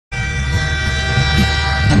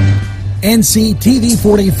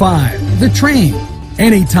NCTV45, The Train,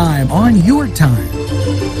 anytime on your time.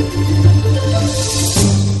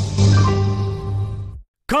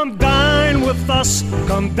 Come dine with us,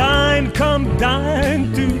 come dine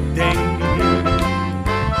today.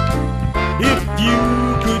 If you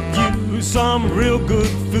could use some real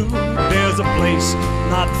good food, there's a place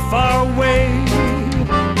not far away.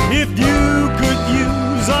 If you could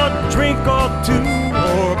use a drink or two,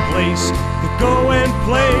 or a place to go and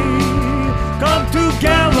play, come to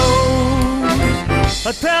Gallows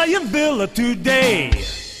Italian Villa today.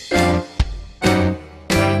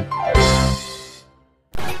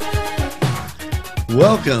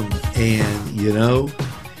 Welcome, and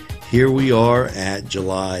here we are at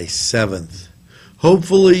July 7th.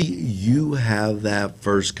 Hopefully you have that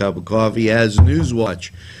first cup of coffee as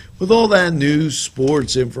NewsWatch with all that news,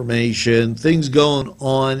 sports information, things going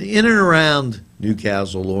on in and around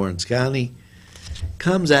Newcastle, Lawrence County,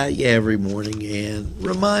 comes at you every morning and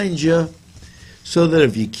reminds you so that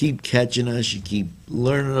if you keep catching us, you keep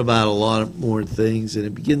learning about a lot more things, and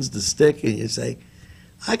it begins to stick, and you say,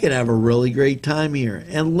 I could have a really great time here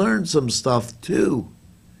and learn some stuff too.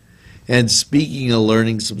 And speaking of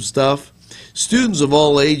learning some stuff, students of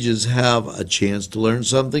all ages have a chance to learn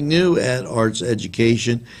something new at Arts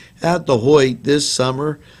Education at the Hoyt this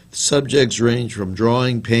summer. Subjects range from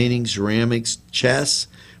drawing, painting, ceramics, chess,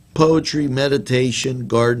 poetry, meditation,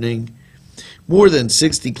 gardening. More than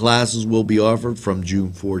 60 classes will be offered from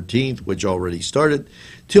June 14th, which already started,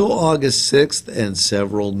 till August 6th, and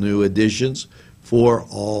several new additions for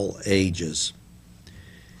all ages.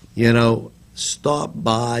 Stop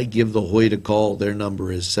by, give the Hoyt a call. Their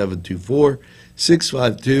number is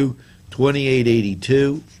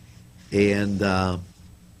 724-652-2882, and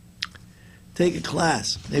take a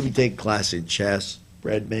class. Maybe take a class in chess,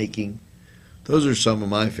 bread making. Those are some of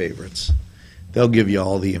my favorites. They'll give you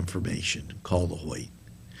all the information. Call the Hoyt.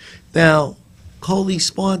 Now, call these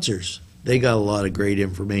sponsors. They got a lot of great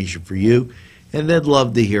information for you, and they'd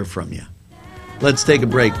love to hear from you. Let's take a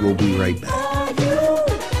break. We'll be right back.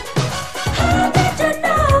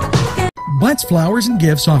 Butts Flowers and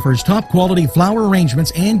Gifts offers top quality flower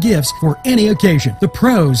arrangements and gifts for any occasion. The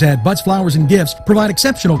pros at Butts Flowers and Gifts provide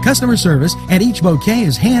exceptional customer service, and each bouquet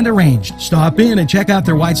is hand arranged. Stop in and check out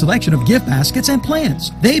their wide selection of gift baskets and plants.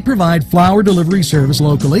 They provide flower delivery service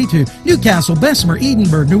locally to Newcastle, Bessemer,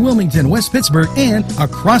 Edinburgh, New Wilmington, West Pittsburgh, and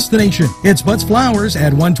across the nation. It's Butts Flowers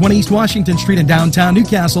at 120 East Washington Street in downtown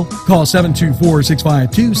Newcastle. Call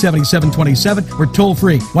 724-652-7727 or toll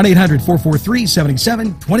free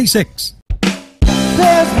 1-800-443-7726.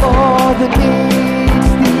 There's more than meets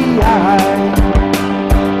the eye.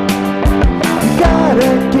 You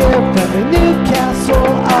gotta give them a Newcastle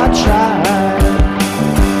a try.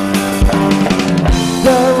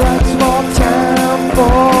 The right small town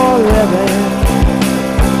for living.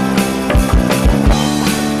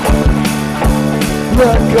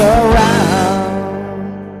 Look around.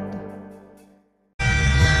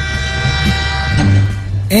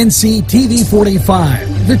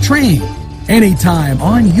 NCTV45, The Train, anytime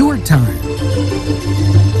on your time.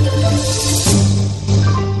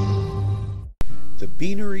 The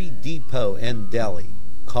Beanery Depot and Deli.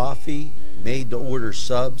 Coffee, made-to-order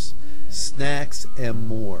subs, snacks, and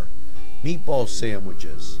more. Meatball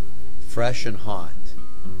sandwiches, fresh and hot.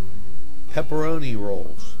 Pepperoni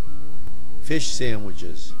rolls, fish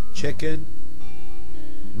sandwiches, chicken,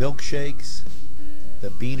 milkshakes. The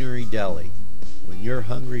Beanery Deli. When you're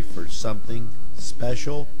hungry for something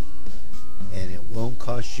special, and it won't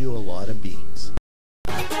cost you a lot of beans.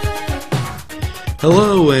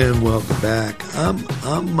 Hello and welcome back. I'm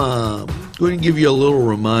going to give you a little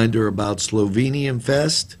reminder about Slovenian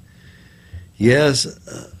Fest. Yes,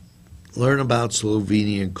 learn about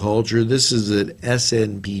Slovenian culture. This is at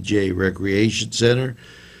SNPJ Recreation Center,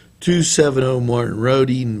 270 Martin Road,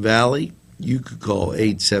 Eden Valley. You could call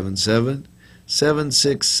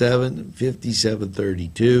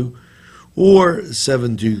 877-767-5732 or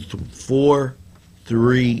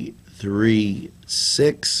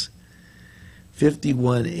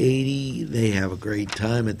 724-336-5180. They have a great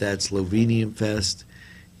time at that Slovenian Fest.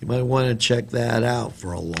 You might want to check that out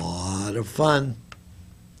for a lot of fun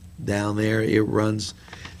down there. It runs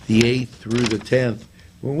the 8th through the 10th.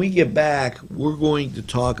 When we get back, we're going to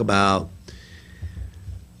talk about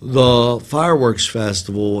the Fireworks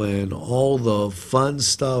Festival and all the fun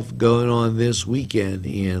stuff going on this weekend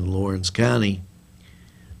in Lawrence County.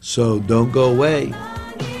 So don't go away.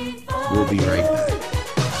 We'll be right back.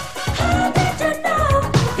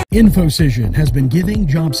 InfoCision has been giving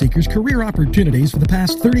job seekers career opportunities for the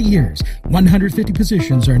past 30 years. 150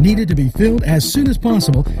 positions are needed to be filled as soon as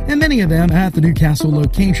possible, and many of them at the Newcastle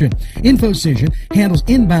location. InfoCision handles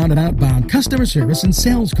inbound and outbound customer service and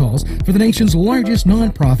sales calls for the nation's largest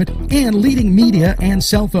nonprofit and leading media and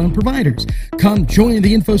cell phone providers. Come join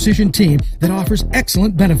the InfoCision team that offers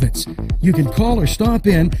excellent benefits. You can call or stop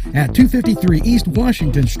in at 253 East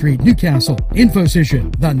Washington Street, Newcastle.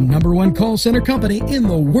 InfoCision, the #1 call center company in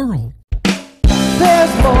the world.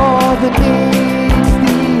 There's more than meets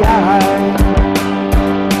the eye.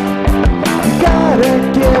 You gotta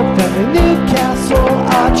give them Newcastle a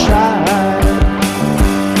try.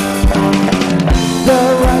 The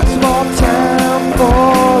right small town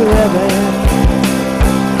for living.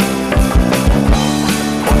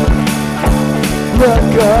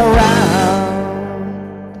 Look around.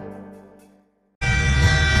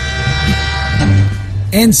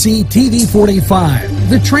 NCTV45,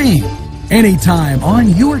 The Train. Anytime on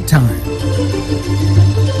your time.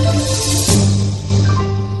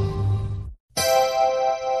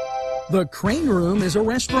 The Crane Room is a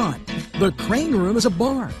restaurant. The Crane Room is a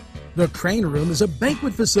bar. The Crane Room is a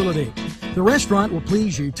banquet facility. The restaurant will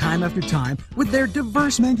please you time after time with their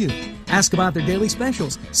diverse menu. Ask about their daily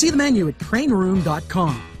specials. See the menu at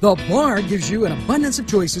craneroom.com. The bar gives you an abundance of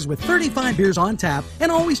choices with 35 beers on tap and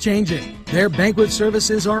always changing. Their banquet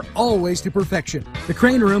services are always to perfection. The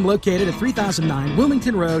Crane Room, located at 3009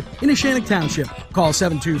 Wilmington Road in Neshannock Township. Call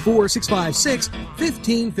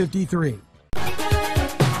 724-656-1553.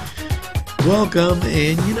 Welcome,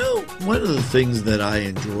 and one of the things that I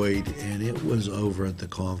enjoyed, and it was over at the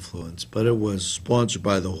Confluence, but it was sponsored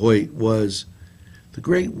by the Hoyt, was the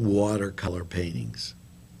great watercolor paintings.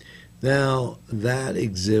 Now, that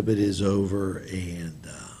exhibit is over, and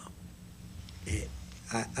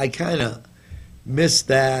I kind of missed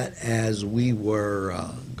that as we were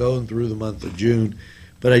going through the month of June,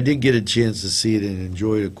 but I did get a chance to see it and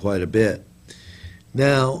enjoyed it quite a bit.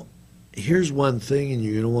 Now, here's one thing, and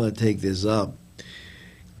you're going to want to take this up.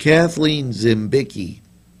 Kathleen Zimbicki,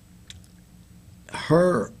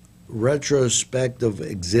 her retrospective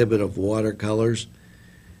exhibit of watercolors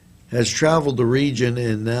has traveled the region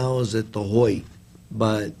and now is at the Hoyt,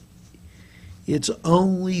 but it's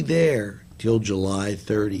only there till July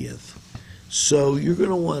 30th. So you're going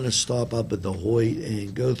to want to stop up at the Hoyt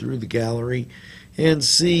and go through the gallery and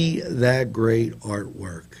see that great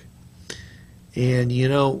artwork. And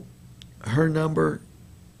her number,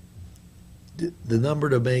 the number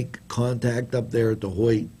to make contact up there at the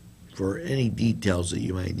Hoyt for any details that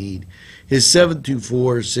you might need is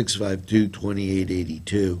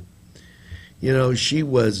 724-652-2882. She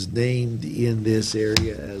was named in this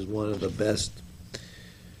area as one of the best.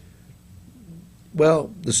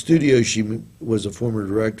 Well, the studio she was a former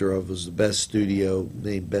director of was the best studio,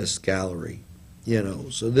 named Best Gallery.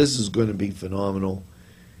 So this is going to be phenomenal.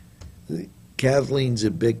 Kathleen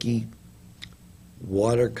Zimbicki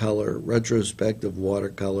watercolor, retrospective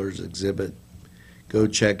watercolors exhibit. Go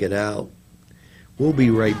check it out. We'll be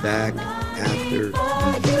right back after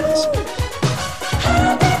these.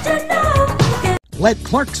 Let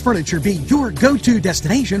Clark's Furniture be your go-to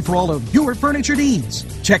destination for all of your furniture needs.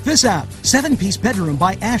 Check this out. 7-piece bedroom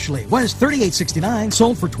by Ashley was $38.69,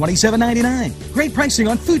 sold for $27.99. Great pricing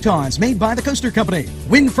on futons made by the Coaster Company.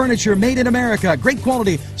 Wind furniture made in America. Great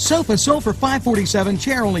quality. Sofa sold for $547,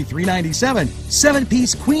 chair only $397.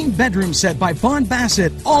 7-piece queen bedroom set by Von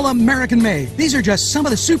Bassett, all American made. These are just some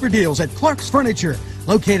of the super deals at Clark's Furniture,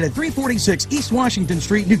 located at 346 East Washington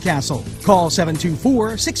Street, Newcastle. Call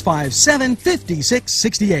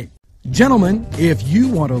 724-657-5668. Gentlemen, if you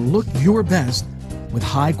want to look your best with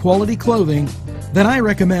high-quality clothing, then I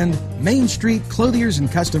recommend Main Street Clothiers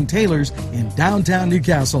and Custom Tailors in downtown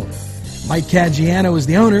Newcastle. Mike Caggiano is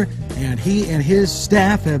the owner, and he and his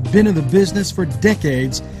staff have been in the business for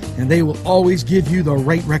decades, and they will always give you the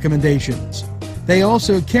right recommendations. They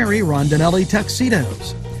also carry Rondinelli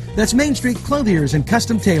tuxedos. That's Main Street Clothiers and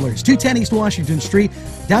Custom Tailors, 210 East Washington Street,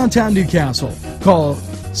 downtown Newcastle. Call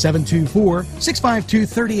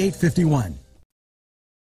 724-652-3851.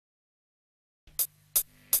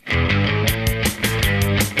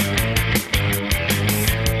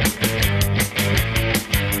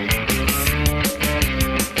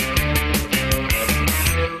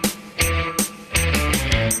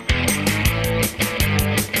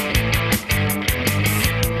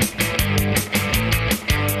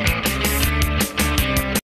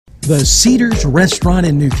 The Cedars Restaurant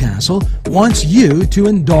in Newcastle wants you to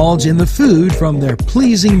indulge in the food from their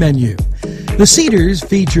pleasing menu. The Cedars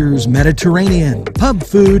features Mediterranean, pub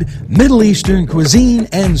food, Middle Eastern cuisine,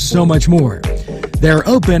 and so much more. They're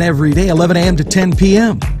open every day 11 a.m. to 10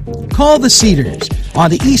 p.m. Call the Cedars on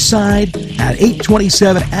the east side at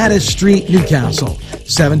 827 Addis Street, Newcastle.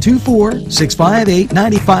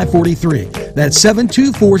 724-658-9543. That's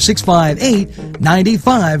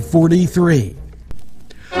 724-658-9543.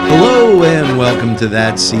 Hello and welcome to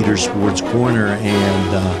that Cedar Sports Corner.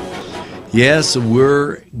 And yes,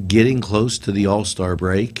 we're getting close to the All-Star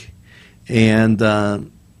break,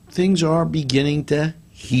 and things are beginning to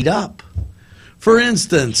heat up. For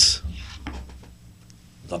instance,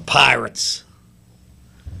 the Pirates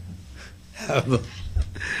have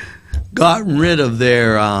gotten rid of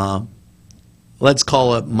their, let's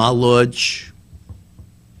call it Maluch,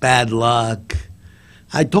 bad luck.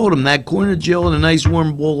 I told them that corner Jill and a nice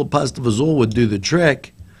warm bowl of pasta fazool would do the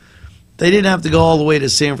trick. They didn't have to go all the way to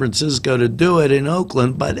San Francisco to do it in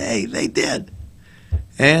Oakland, but hey, they did.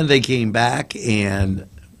 And they came back and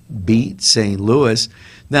beat St. Louis.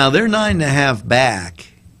 Now they're 9.5 back,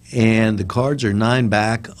 and the Cards are 9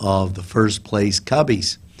 back of the first place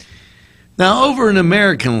Cubbies. Now over in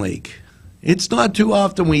American League, it's not too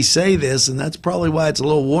often we say this, and that's probably why it's a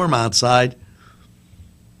little warm outside.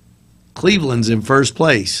 Cleveland's in first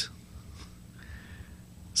place.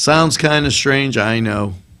 Sounds kind of strange, I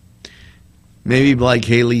know. Maybe like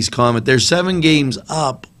Haley's comment. They're 7 games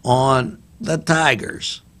up on the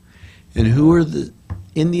Tigers. And who are the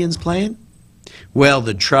Indians playing? Well,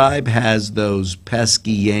 the Tribe has those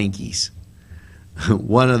pesky Yankees.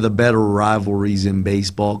 One of the better rivalries in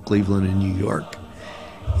baseball, Cleveland and New York.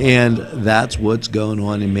 And that's what's going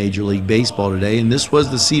on in Major League Baseball today. And this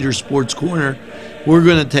was the Cedar Sports Corner. We're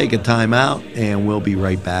going to take a timeout, and we'll be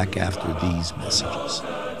right back after these messages.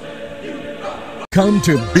 Come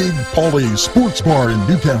to Big Polly's Sports Bar in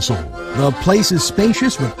Newcastle. The place is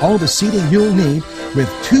spacious with all the seating you'll need,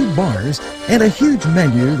 with 2 bars and a huge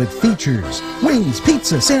menu that features wings,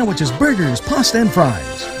 pizza, sandwiches, burgers, pasta, and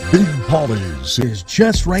fries. Big Polly's is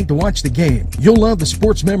just right to watch the game. You'll love the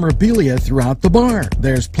sports memorabilia throughout the bar.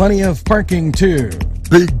 There's plenty of parking, too.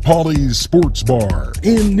 Big Polly's Sports Bar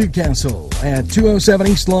in Newcastle at 207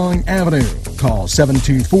 East Long Avenue. Call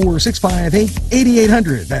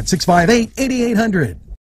 724-658-8800. That's 658-8800.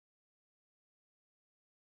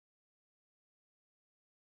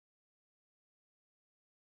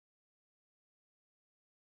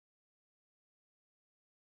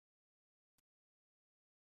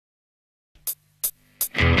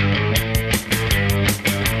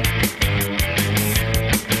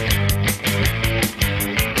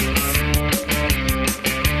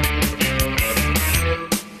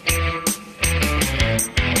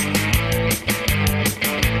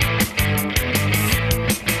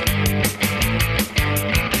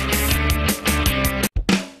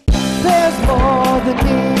 There's more than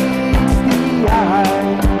meets the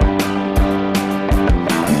eye.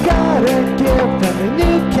 You gotta give them a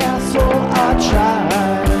Newcastle a try.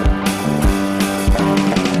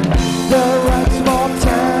 The right small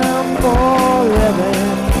town for living.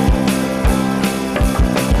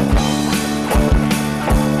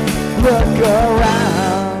 Look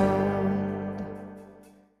around.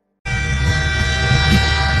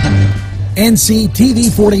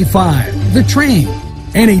 NCTV45, The Train.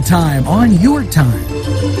 Anytime on your time.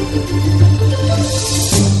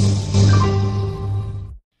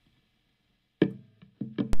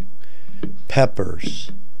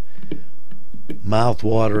 Peppers,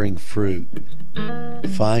 mouth-watering fruit,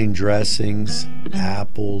 fine dressings,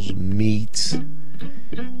 apples, meats.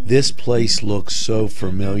 This place looks so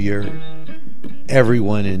familiar.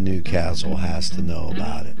 Everyone in Newcastle has to know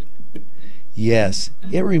about it. Yes,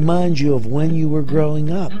 it reminds you of when you were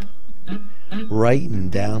growing up. Right in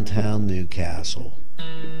downtown Newcastle.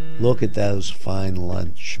 Look at those fine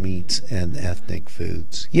lunch meats and ethnic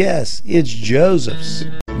foods. Yes, it's Joseph's.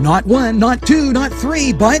 Not 1, not 2, not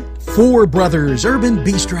 3, but 4 Brothers Urban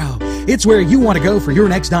Bistro. It's where you want to go for your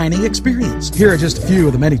next dining experience. Here are just a few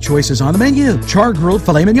of the many choices on the menu. Char-grilled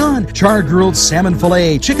filet mignon, char-grilled salmon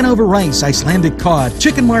filet, chicken over rice, Icelandic cod,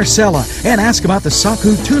 chicken marsala, and ask about the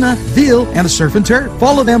saku tuna, veal, and the surf and turf.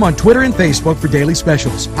 Follow them on Twitter and Facebook for daily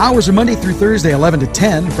specials. Hours are Monday through Thursday 11 to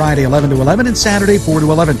 10, Friday 11 to 11, and Saturday 4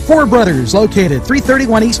 to 11. 4 Brothers, located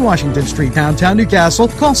 331 East Washington Street, downtown Newcastle.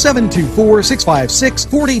 Call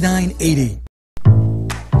 724-656-4980.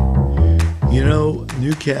 You know,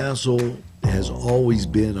 Newcastle has always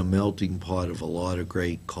been a melting pot of a lot of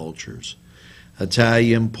great cultures.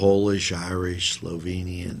 Italian, Polish, Irish,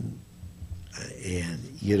 Slovenian,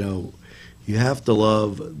 and, you know, you have to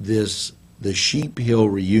love this, the Sheep Hill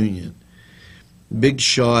reunion. Big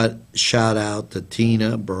shout out to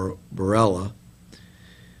Tina Barella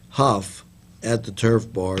Huff at the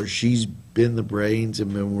Turf Bar. She's been the brains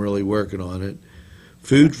and been really working on it.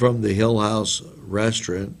 Food from the Hill House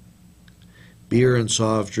restaurant beer and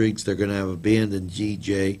soft drinks. They're going to have a band and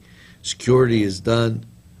DJ. Security is done,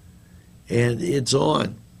 and it's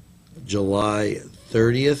on July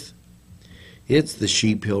 30th. It's the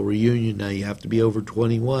Sheep Hill reunion. Now, you have to be over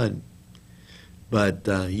 21, but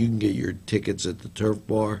you can get your tickets at the Turf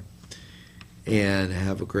Bar and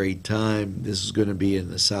have a great time. This is going to be in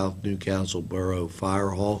the South Newcastle Borough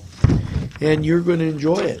Fire Hall, and you're going to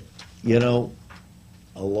enjoy it. You know,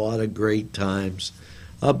 a lot of great times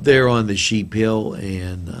up there on the Sheep Hill,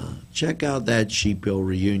 and check out that Sheep Hill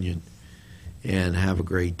reunion and have a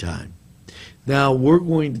great time. Now, we're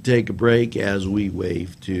going to take a break as we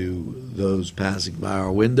wave to those passing by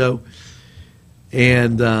our window,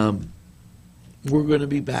 and we're going to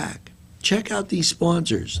be back. Check out these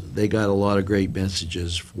sponsors. They got a lot of great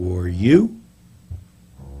messages for you.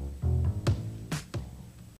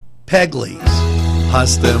 Pegley's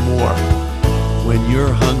Pasta and More. When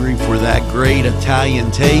you're hungry for that great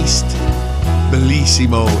Italian taste,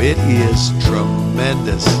 bellissimo, it is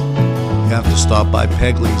tremendous. You have to stop by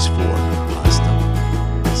Pegley's for pasta,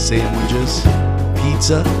 sandwiches,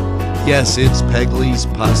 pizza. Yes, it's Pegley's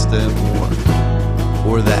Pasta and More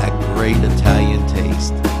for that great Italian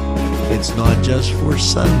taste. It's not just for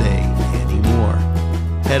Sunday anymore.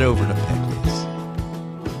 Head over to Pegley's.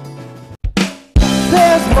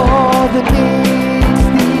 There's more than meets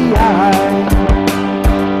the eye.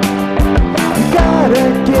 You gotta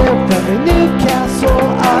give them a Newcastle a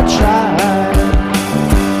try.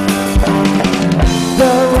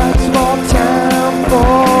 The right small town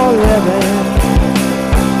for living.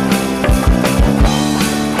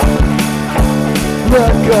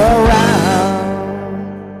 Look around.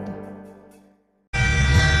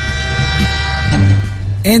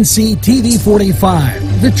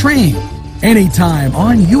 NCTV45, The Train, anytime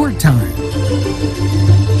on your time.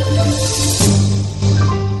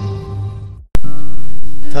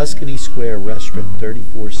 Tuscany Square Restaurant,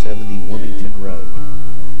 3470 Wilmington Road,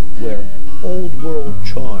 where old world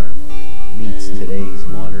charm meets today's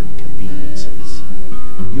modern conveniences.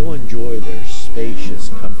 You'll enjoy their spacious,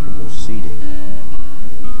 comfortable seating,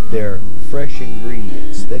 their fresh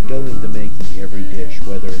ingredients that go into making every dish,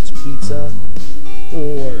 whether it's pizza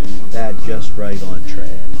or that just right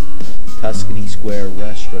entree. Tuscany Square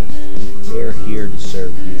Restaurant, they're here to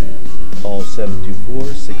serve you. Call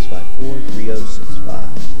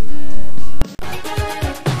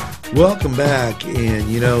 724-654-3065. Welcome back, and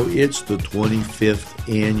you know, it's the 25th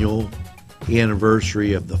annual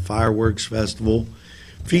anniversary of the Fireworks Festival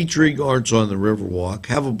featuring Arts on the Riverwalk.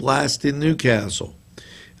 Have a blast in Newcastle.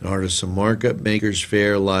 An artisan market, makers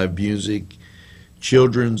fair, live music,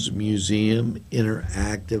 children's museum,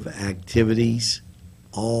 interactive activities,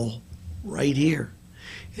 all right here.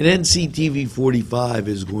 And NCTV45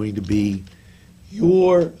 is going to be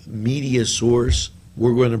your media source.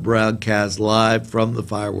 We're going to broadcast live from the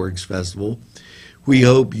Fireworks Festival. We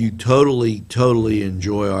hope you totally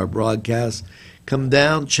enjoy our broadcast. Come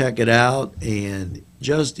down, check it out, and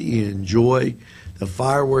just enjoy the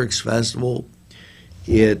Fireworks Festival.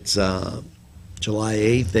 It's July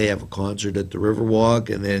 8th, they have a concert at the Riverwalk,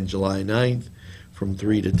 and then July 9th from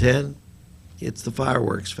 3 to 10, it's the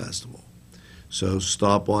Fireworks Festival. So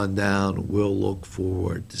stop on down. We'll look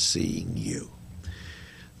forward to seeing you.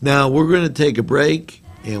 Now, we're going to take a break,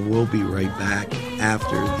 and we'll be right back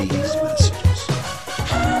after these messages.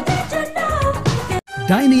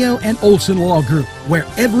 Daimio and Olson Law Group, where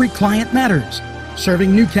every client matters.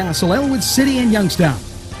 Serving Newcastle, Elwood City, and Youngstown.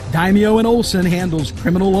 Daimio and Olson handles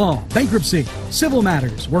criminal law, bankruptcy, civil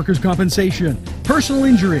matters, workers' compensation, personal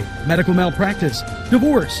injury, medical malpractice,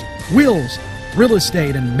 divorce, wills, real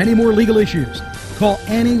estate, and many more legal issues. Call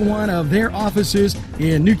any one of their offices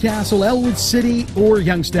in Newcastle, Elwood City, or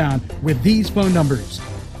Youngstown with these phone numbers.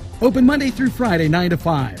 Open Monday through Friday, 9 to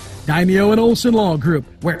 5. Daimio and Olson Law Group,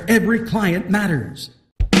 where every client matters.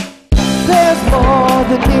 There's more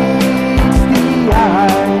than meets the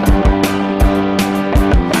eye.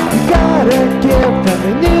 You gotta give them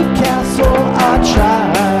a Newcastle a try.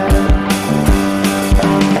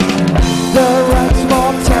 The right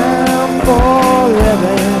small town for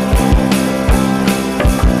living.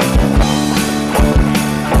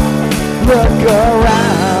 Look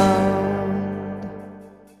around.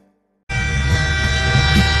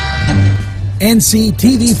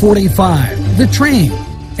 NCTV45, The Train,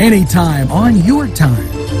 anytime on your time.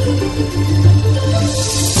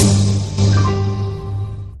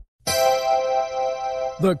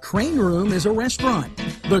 The Crane Room is a restaurant.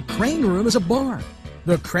 The Crane Room is a bar.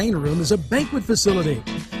 The Crane Room is a banquet facility.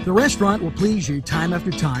 The restaurant will please you time after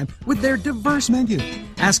time with their diverse menu.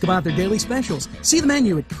 Ask about their daily specials. See the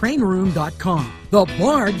menu at craneroom.com. The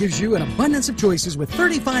bar gives you an abundance of choices with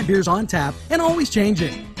 35 beers on tap and always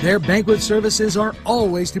changing. Their banquet services are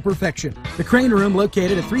always to perfection. The Crane Room,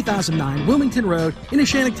 located at 3009 Wilmington Road in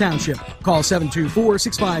Neshannock Township. Call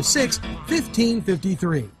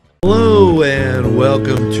 724-656-1553. Hello and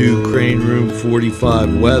welcome to Crane Room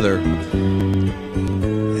 45 weather.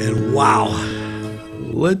 And wow,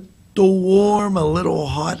 little warm, a little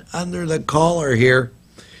hot under the collar here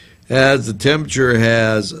as the temperature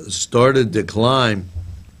has started to climb.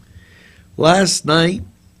 Last night,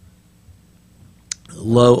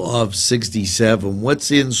 low of 67.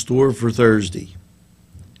 What's in store for Thursday?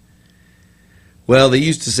 Well, they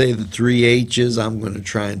used to say the 3 H's. I'm going to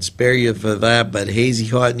try and spare you for that, but hazy,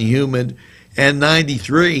 hot, and humid, and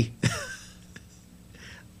 93.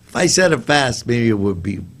 If I said it fast, maybe it would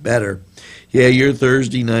be better. Yeah, your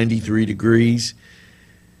Thursday, 93 degrees.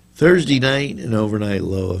 Thursday night, an overnight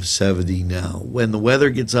low of 70. Now, when the weather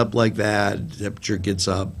gets up like that, the temperature gets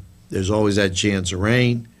up, there's always that chance of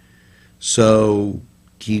rain. So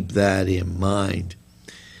keep that in mind.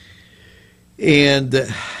 And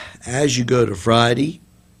as you go to Friday,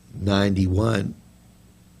 91,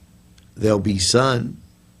 there'll be sun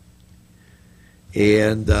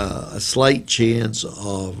and a slight chance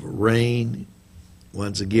of rain.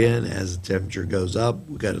 Once again, as the temperature goes up,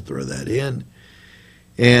 we've got to throw that in.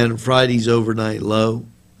 And Friday's overnight low,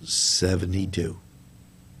 72.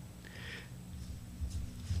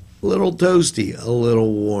 A little toasty, a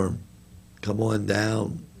little warm. Come on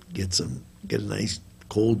down, get a nice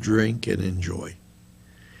cold drink and enjoy.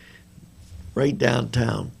 Right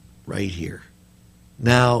downtown, right here.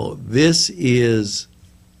 Now, this is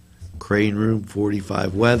Crane Room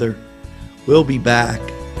 45 weather. We'll be back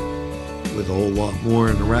with a whole lot more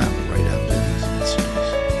in the wrap right after these messages.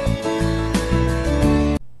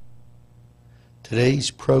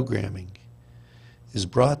 Today's programming is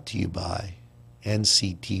brought to you by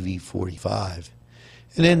NCTV45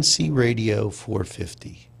 and NC Radio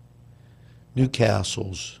 450,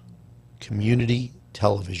 Newcastle's community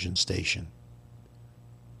television station.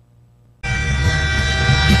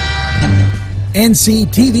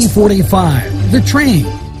 NCTV45, The Train,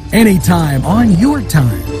 anytime on your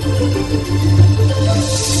time.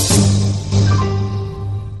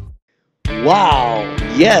 Wow,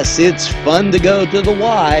 yes, it's fun to go to the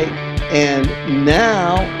Y, and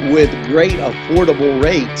now with great affordable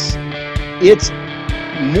rates, it's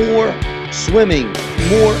more swimming,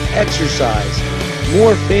 more exercise,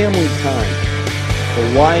 more family time. The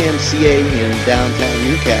YMCA in downtown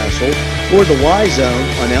Newcastle, or the Y Zone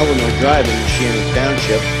on Eleanor Drive in Neshannock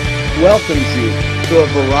Township, welcomes you to a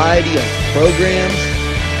variety of programs,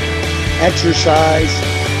 exercise,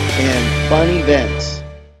 and fun events.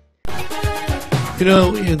 You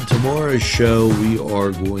know, in tomorrow's show, we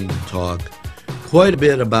are going to talk quite a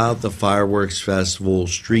bit about the Fireworks Festival,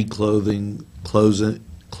 street closings,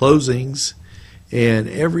 and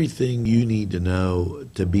everything you need to know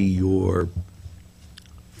to be your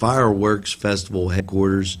Fireworks Festival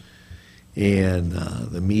headquarters and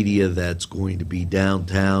the media that's going to be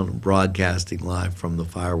downtown and broadcasting live from the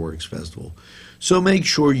Fireworks Festival. So make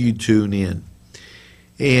sure you tune in.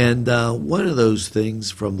 And one of those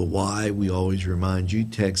things from the Y, we always remind you,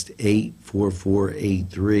 text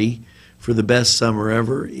 84483 for the best summer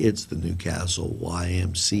ever. It's the Newcastle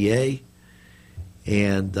YMCA.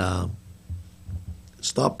 And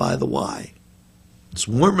stop by the Y. It's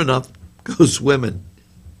warm enough. Go swimming.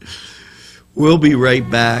 We'll be right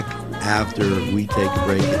back after we take a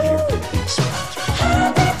break and hear from these sponsors.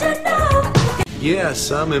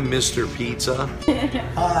 Yes, I'm in Mr. Pizza.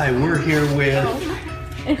 Hi, we're here with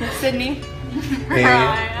Sydney.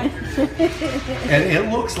 And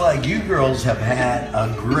it looks like you girls have had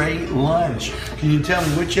a great lunch. Can you tell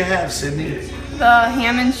me what you have, Sydney? The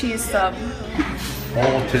ham and cheese sub.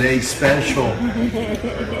 Oh, today's special.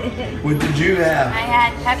 What did you have? I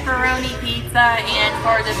had pepperoni pizza and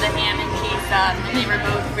part of the ham and cheese sub, and they were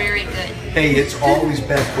both very good. Hey, it's always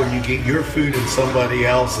best when you get your food and somebody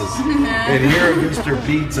else's. And here at Mr.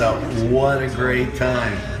 Pizza, what a great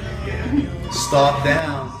time. Stop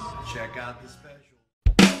down, check out the special.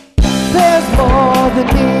 There's more than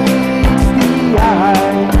meets the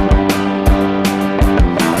eye.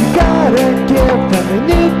 You gotta give them a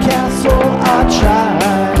Newcastle a try.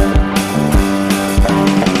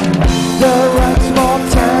 The right small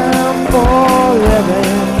town for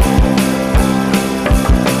living.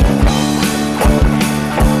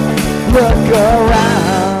 Look around.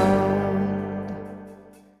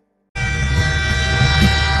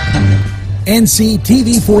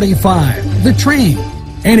 NCTV45, The Train,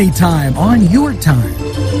 anytime on your time.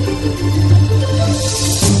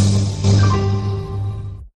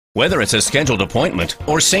 Whether it's a scheduled appointment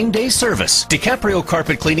or same-day service, DiCaprio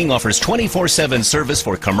Carpet Cleaning offers 24/7 service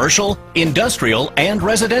for commercial, industrial, and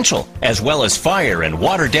residential, as well as fire and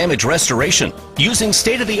water damage restoration. Using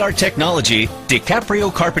state-of-the-art technology,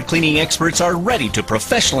 DiCaprio Carpet Cleaning experts are ready to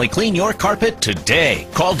professionally clean your carpet today.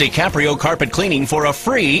 Call DiCaprio Carpet Cleaning for a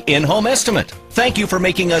free in-home estimate. Thank you for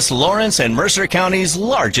making us Lawrence and Mercer County's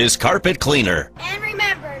largest carpet cleaner. And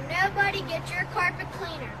remember, nobody gets your carpet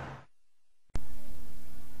cleaner.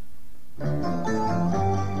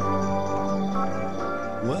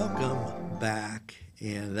 Welcome back,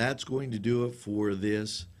 and that's going to do it for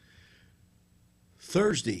this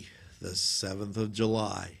Thursday, the 7th of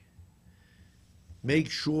July.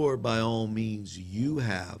 Make sure, by all means, you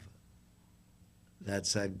have that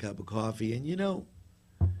second cup of coffee, and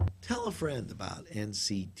tell a friend about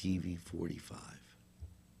NCTV45.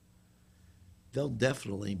 They'll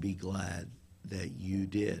definitely be glad that you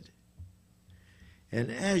did. And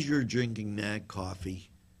as you're drinking that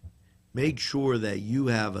coffee, make sure that you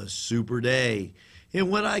have a super day in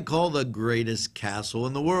what I call the greatest castle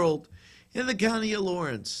in the world, in the county of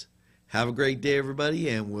Lawrence. Have a great day, everybody,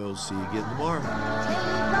 and we'll see you again tomorrow.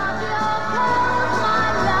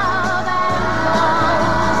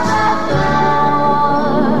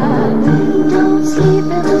 Don't sleep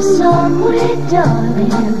in the subway,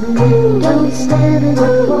 darling. Don't stand in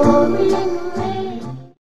the pouring